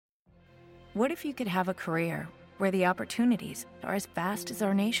What if you could have a career where the opportunities are as vast as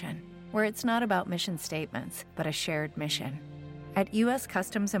our nation, where it's not about mission statements, but a shared mission? At U.S.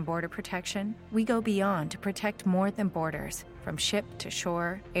 Customs and Border Protection, we go beyond to protect more than borders. From ship to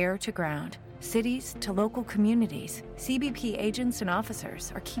shore, air to ground, cities to local communities, CBP agents and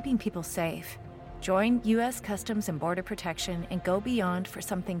officers are keeping people safe. Join U.S. Customs and Border Protection and go beyond for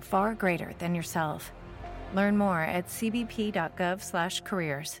something far greater than yourself. Learn more at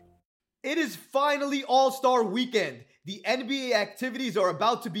cbp.gov/careers. It is finally All-Star Weekend. The NBA activities are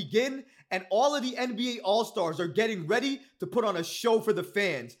about to begin, and all of the NBA All-Stars are getting ready to put on a show for the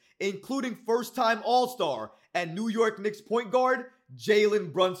fans, including first-time All-Star and New York Knicks point guard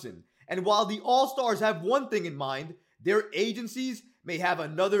Jalen Brunson. And while the All-Stars have one thing in mind, their agencies may have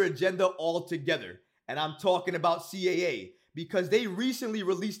another agenda altogether. And I'm talking about CAA, because they recently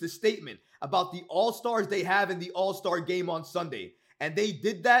released a statement about the All-Stars they have in the All-Star game on Sunday. And they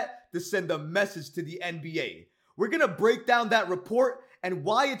did that to send a message to the NBA. We're going to break down that report and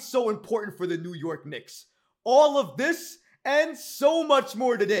why it's so important for the New York Knicks. All of this and so much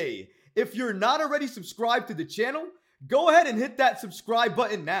more today. If you're not already subscribed to the channel, go ahead and hit that subscribe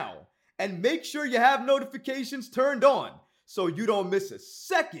button now. And make sure you have notifications turned on so you don't miss a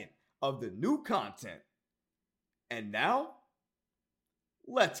second of the new content. And now,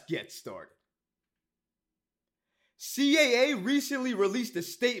 let's get started. CAA recently released a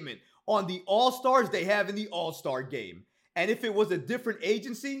statement on the All-Stars they have in the All-Star game. And if it was a different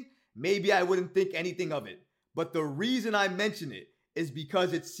agency, maybe I wouldn't think anything of it. But the reason I mention it is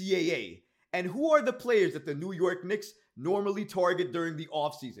because it's CAA. And who are the players that the New York Knicks normally target during the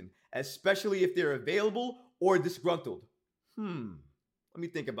offseason, especially if they're available or disgruntled? Let me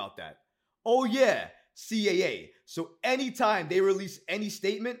think about that. Oh yeah, CAA. So anytime they release any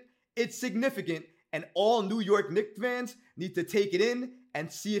statement, it's significant, and all New York Knicks fans need to take it in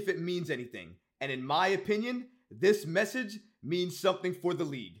and see if it means anything. And in my opinion, this message means something for the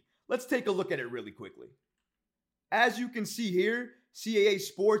league. Let's take a look at it really quickly. As you can see here, CAA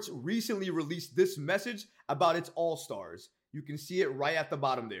Sports recently released this message about its All-Stars. You can see it right at the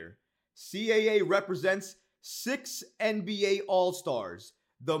bottom there. CAA represents 6 NBA All-Stars,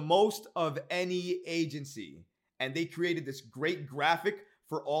 the most of any agency. And they created this great graphic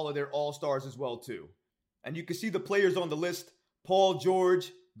for all of their All-Stars as well too. And you can see the players on the list: Paul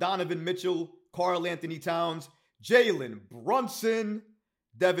George, Donovan Mitchell, Karl Anthony Towns, Jalen Brunson,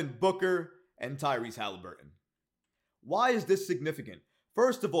 Devin Booker, and Tyrese Halliburton. Why is this significant?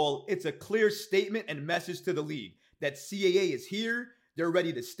 First of all, it's a clear statement and message to the league that CAA is here, they're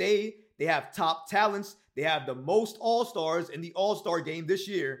ready to stay, they have top talents, they have the most All-Stars in the All-Star game this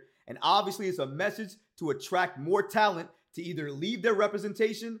year, and obviously it's a message to attract more talent to either leave their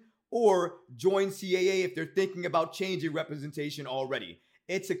representation or join CAA if they're thinking about changing representation already.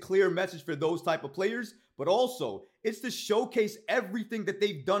 It's a clear message for those type of players, but also it's to showcase everything that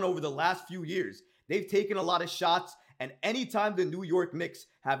they've done over the last few years. They've taken a lot of shots, and anytime the New York Knicks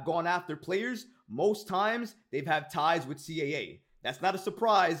have gone after players, most times they've had ties with CAA. That's not a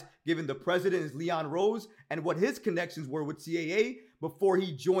surprise given the president is Leon Rose and what his connections were with CAA before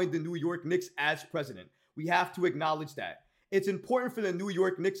he joined the New York Knicks as president. We have to acknowledge that. It's important for the New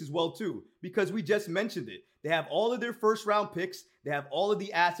York Knicks as well too, because we just mentioned it. They have all of their first round picks. They have all of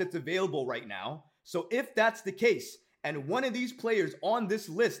the assets available right now. So if that's the case, and one of these players on this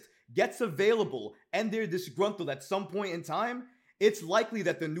list gets available and they're disgruntled at some point in time, it's likely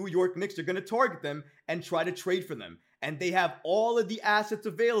that the New York Knicks are going to target them and try to trade for them. And they have all of the assets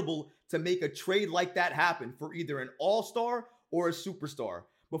available to make a trade like that happen for either an all-star or a superstar.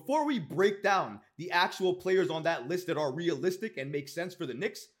 Before we break down the actual players on that list that are realistic and make sense for the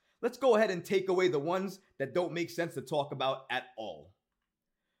Knicks, let's go ahead and take away the ones that don't make sense to talk about at all.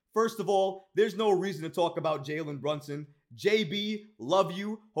 First of all, there's no reason to talk about Jalen Brunson. JB, love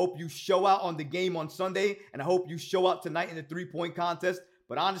you. Hope you show out on the game on Sunday, and I hope you show out tonight in the three-point contest.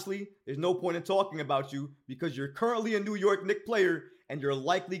 But honestly, there's no point in talking about you because you're currently a New York Knicks player, and you're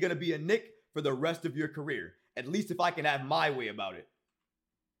likely going to be a Knick for the rest of your career. At least if I can have my way about it.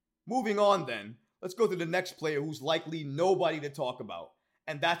 Moving on then, let's go to the next player who's likely nobody to talk about,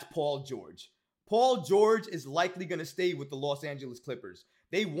 and that's Paul George. Paul George is likely going to stay with the Los Angeles Clippers.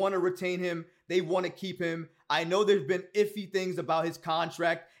 They want to retain him. They want to keep him. I know there's been iffy things about his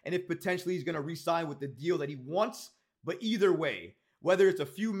contract and if potentially he's going to re-sign with the deal that he wants, but either way, whether it's a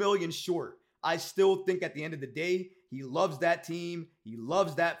few million short, I still think at the end of the day, he loves that team. He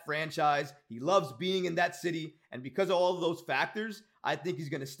loves that franchise. He loves being in that city. And because of all of those factors, I think he's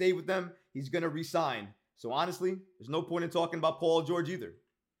going to stay with them. He's going to re-sign. So honestly, there's no point in talking about Paul George either.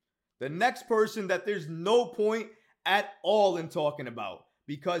 The next person that there's no point at all in talking about,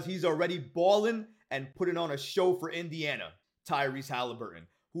 because he's already balling and putting on a show for Indiana. Tyrese Halliburton,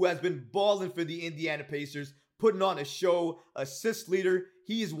 who has been balling for the Indiana Pacers, putting on a show, assist leader.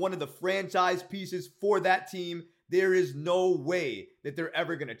 He is one of the franchise pieces for that team. There is no way that they're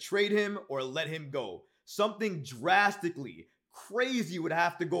ever going to trade him or let him go. Something drastically crazy would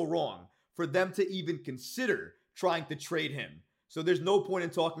have to go wrong for them to even consider trying to trade him. So there's no point in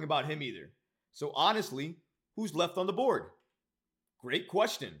talking about him either. So honestly, who's left on the board? Great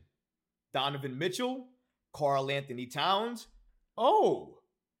question. Donovan Mitchell, Karl Anthony Towns,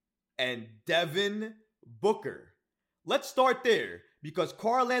 and Devin Booker. Let's start there because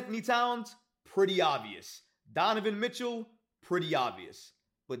Karl Anthony Towns, pretty obvious. Donovan Mitchell, pretty obvious.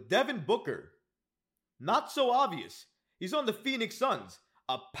 But Devin Booker, not so obvious. He's on the Phoenix Suns,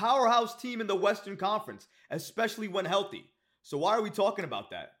 a powerhouse team in the Western Conference, especially when healthy. So why are we talking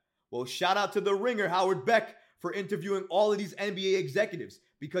about that? Well, shout out to the Ringer, Howard Beck, for interviewing all of these NBA executives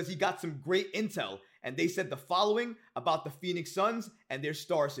because he got some great intel and they said the following about the Phoenix Suns and their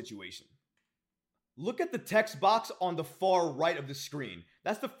star situation. Look at the text box on the far right of the screen.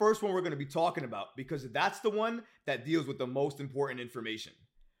 That's the first one we're going to be talking about because that's the one that deals with the most important information.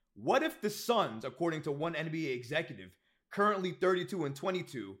 What if the Suns, according to one NBA executive, currently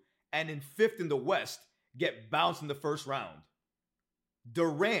 32-22 and in 5th in the West, get bounced in the first round?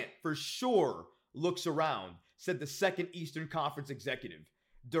 Durant for sure looks around, said the second Eastern Conference executive.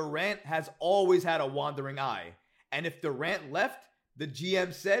 Durant has always had a wandering eye. And if Durant left, the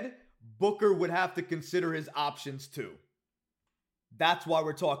GM said Booker would have to consider his options too. That's why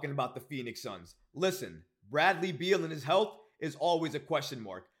we're talking about the Phoenix Suns. Listen, Bradley Beal and his health is always a question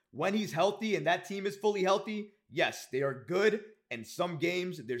mark. When he's healthy and that team is fully healthy, yes, they are good, and some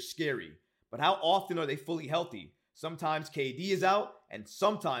games they're scary. But how often are they fully healthy? Sometimes KD is out, and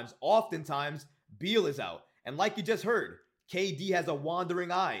oftentimes, Beal is out. And like you just heard, KD has a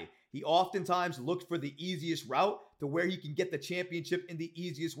wandering eye. He oftentimes looks for the easiest route to where he can get the championship in the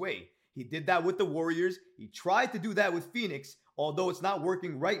easiest way. He did that with the Warriors. He tried to do that with Phoenix, although it's not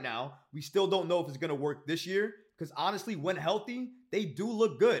working right now. We still don't know if it's going to work this year because honestly, when healthy, they do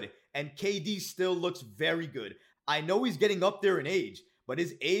look good. And KD still looks very good. I know he's getting up there in age, but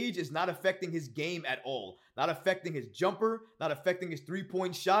his age is not affecting his game at all. Not affecting his jumper, not affecting his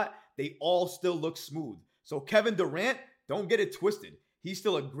three-point shot. They all still look smooth. So Kevin Durant, don't get it twisted. He's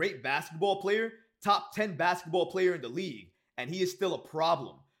still a great basketball player, top 10 basketball player in the league, and he is still a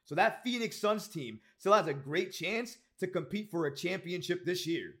problem. So that Phoenix Suns team still has a great chance to compete for a championship this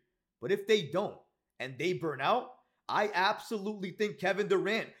year. But if they don't, and they burn out, I absolutely think Kevin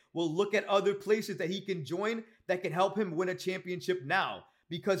Durant will look at other places that he can join that can help him win a championship now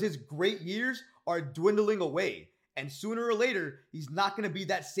because his great years are dwindling away. And sooner or later, he's not going to be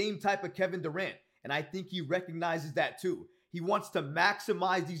that same type of Kevin Durant. And I think he recognizes that too. He wants to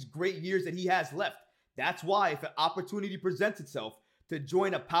maximize these great years that he has left. That's why if an opportunity presents itself to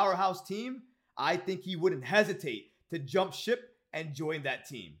join a powerhouse team, I think he wouldn't hesitate to jump ship and join that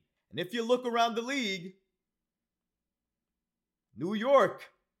team. And if you look around the league, New York,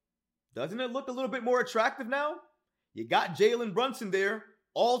 doesn't it look a little bit more attractive now? You got Jalen Brunson there,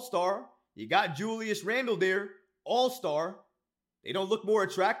 all-star. You got Julius Randle there, all-star. They don't look more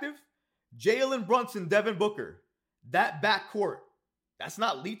attractive? Jalen Brunson, Devin Booker, that backcourt, that's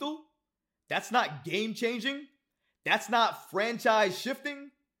not lethal? That's not game-changing? That's not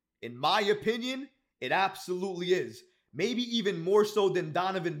franchise-shifting? In my opinion, it absolutely is. Maybe even more so than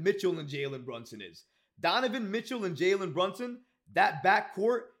Donovan Mitchell and Jalen Brunson is. Donovan Mitchell and Jalen Brunson, that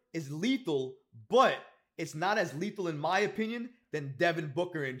backcourt is lethal, but it's not as lethal in my opinion than Devin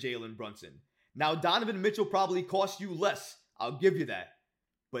Booker and Jalen Brunson. Now, Donovan Mitchell probably costs you less. I'll give you that.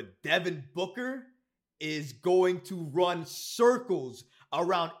 But Devin Booker is going to run circles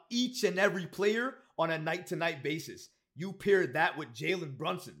around each and every player on a night-to-night basis. You pair that with Jalen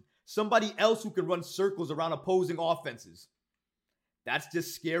Brunson, somebody else who can run circles around opposing offenses. That's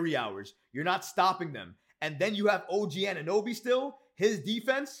just scary hours. You're not stopping them. And then you have OG Anunoby still, his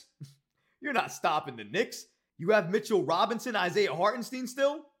defense. You're not stopping the Knicks. You have Mitchell Robinson, Isaiah Hartenstein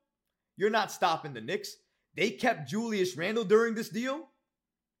still. You're not stopping the Knicks. They kept Julius Randle during this deal.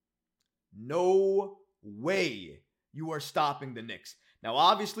 No way you are stopping the Knicks. Now,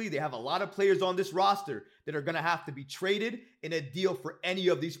 obviously, they have a lot of players on this roster that are going to have to be traded in a deal for any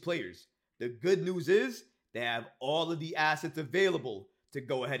of these players. The good news is they have all of the assets available to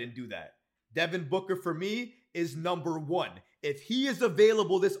go ahead and do that. Devin Booker, for me, is number one. If he is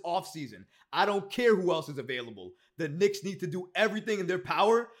available this offseason, I don't care who else is available. The Knicks need to do everything in their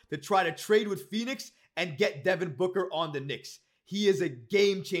power to try to trade with Phoenix and get Devin Booker on the Knicks. He is a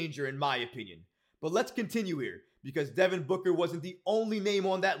game changer in my opinion. But let's continue here because Devin Booker wasn't the only name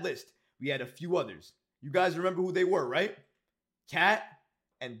on that list. We had a few others. You guys remember who they were, right? Cat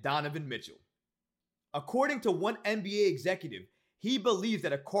and Donovan Mitchell. According to one NBA executive, he believes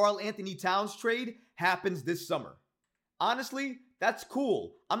that a Karl Anthony Towns trade happens this summer. Honestly, that's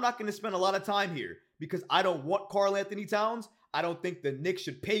cool. I'm not going to spend a lot of time here because I don't want Karl Anthony Towns. I don't think the Knicks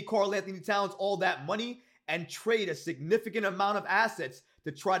should pay Karl Anthony Towns all that money and trade a significant amount of assets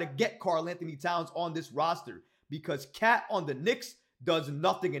to try to get Karl Anthony Towns on this roster, because Cat on the Knicks does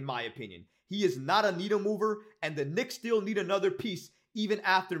nothing in my opinion. He is not a needle mover, and the Knicks still need another piece even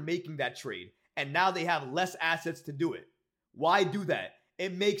after making that trade. And now they have less assets to do it. Why do that?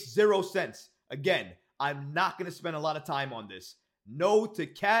 It makes zero sense. Again, I'm not going to spend a lot of time on this. No to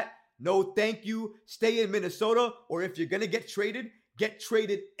Cat. No thank you. Stay in Minnesota, or if you're going to get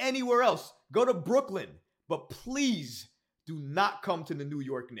traded anywhere else. Go to Brooklyn. But please do not come to the New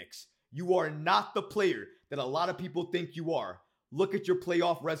York Knicks. You are not the player that a lot of people think you are. Look at your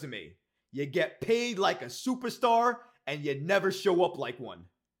playoff resume. You get paid like a superstar, and you never show up like one.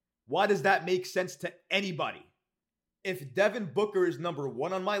 Why does that make sense to anybody? If Devin Booker is number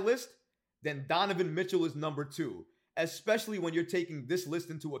 1 on my list, then Donovan Mitchell is number 2, especially when you're taking this list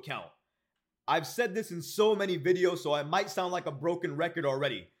into account. I've said this in so many videos, so I might sound like a broken record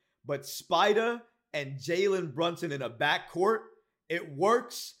already, but Spider and Jalen Brunson in a backcourt, it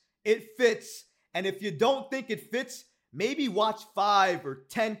works, it fits, and if you don't think it fits, maybe watch 5 or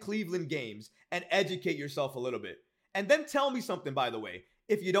 10 Cleveland games and educate yourself a little bit. And then tell me something, by the way,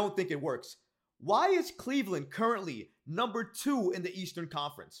 if you don't think it works. Why is Cleveland currently number 2 in the Eastern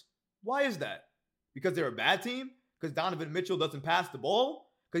Conference? Why is that? Because they're a bad team? Because Donovan Mitchell doesn't pass the ball?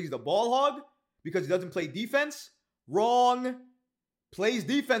 Because he's a ball hog? Because he doesn't play defense? Wrong. Plays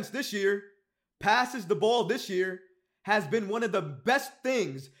defense this year. Passes the ball this year. Has been one of the best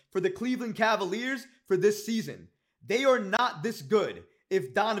things for the Cleveland Cavaliers for this season. They are not this good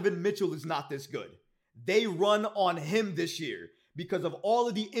if Donovan Mitchell is not this good. They run on him this year because of all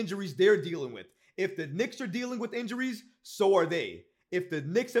of the injuries they're dealing with. If the Knicks are dealing with injuries, so are they. If the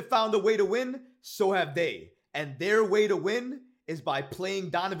Knicks have found a way to win, so have they. And their way to win is by playing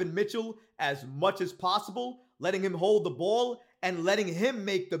Donovan Mitchell as much as possible, letting him hold the ball, and letting him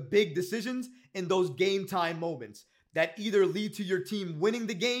make the big decisions in those game time moments that either lead to your team winning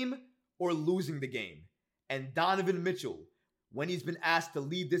the game or losing the game. And Donovan Mitchell, when he's been asked to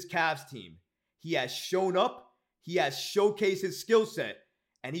lead this Cavs team, he has shown up, he has showcased his skill set,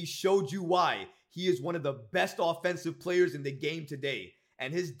 and he showed you why he is one of the best offensive players in the game today.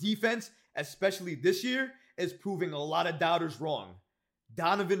 And his defense, especially this year, is proving a lot of doubters wrong.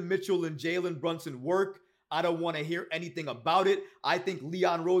 Donovan Mitchell and Jalen Brunson work. I don't want to hear anything about it. I think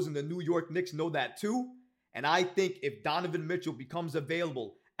Leon Rose and the New York Knicks know that too. And I think if Donovan Mitchell becomes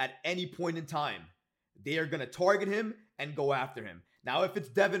available at any point in time, they are going to target him and go after him. Now, if it's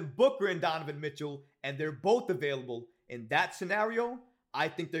Devin Booker and Donovan Mitchell and they're both available, in that scenario, I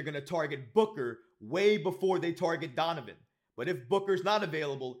think they're going to target Booker way before they target Donovan. But if Booker's not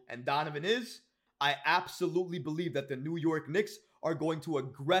available and Donovan is, I absolutely believe that the New York Knicks are going to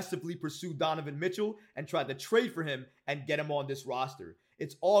aggressively pursue Donovan Mitchell and try to trade for him and get him on this roster.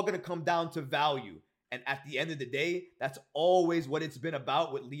 It's all going to come down to value. And at the end of the day, that's always what it's been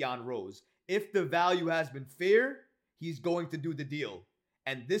about with Leon Rose. If the value has been fair, he's going to do the deal.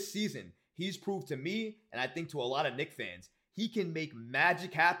 And this season, he's proved to me, and I think to a lot of Knicks fans, he can make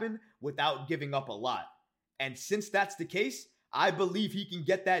magic happen without giving up a lot. And since that's the case, I believe he can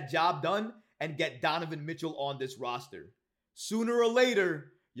get that job done and get Donovan Mitchell on this roster. Sooner or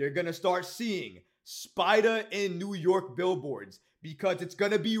later, you're going to start seeing Spider in New York billboards because it's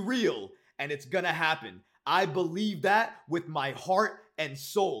going to be real and it's going to happen. I believe that with my heart and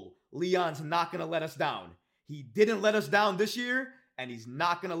soul. Leon's not going to let us down. He didn't let us down this year, and he's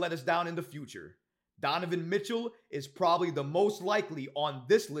not going to let us down in the future. Donovan Mitchell is probably the most likely on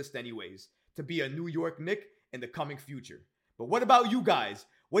this list anyways to be a New York Knick in the coming future. But what about you guys?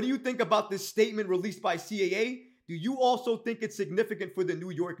 What do you think about this statement released by CAA? Do you also think it's significant for the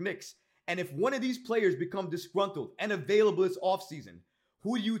New York Knicks? And if one of these players become disgruntled and available this offseason,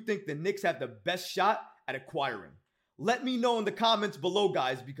 who do you think the Knicks have the best shot at acquiring? Let me know in the comments below,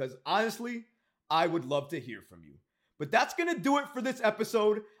 guys, because honestly, I would love to hear from you. But that's going to do it for this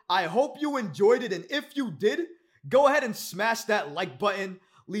episode. I hope you enjoyed it, and if you did, go ahead and smash that like button,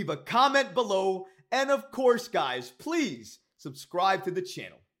 leave a comment below, and of course, guys, please subscribe to the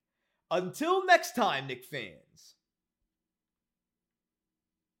channel. Until next time, Knicks fans.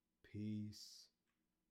 Peace.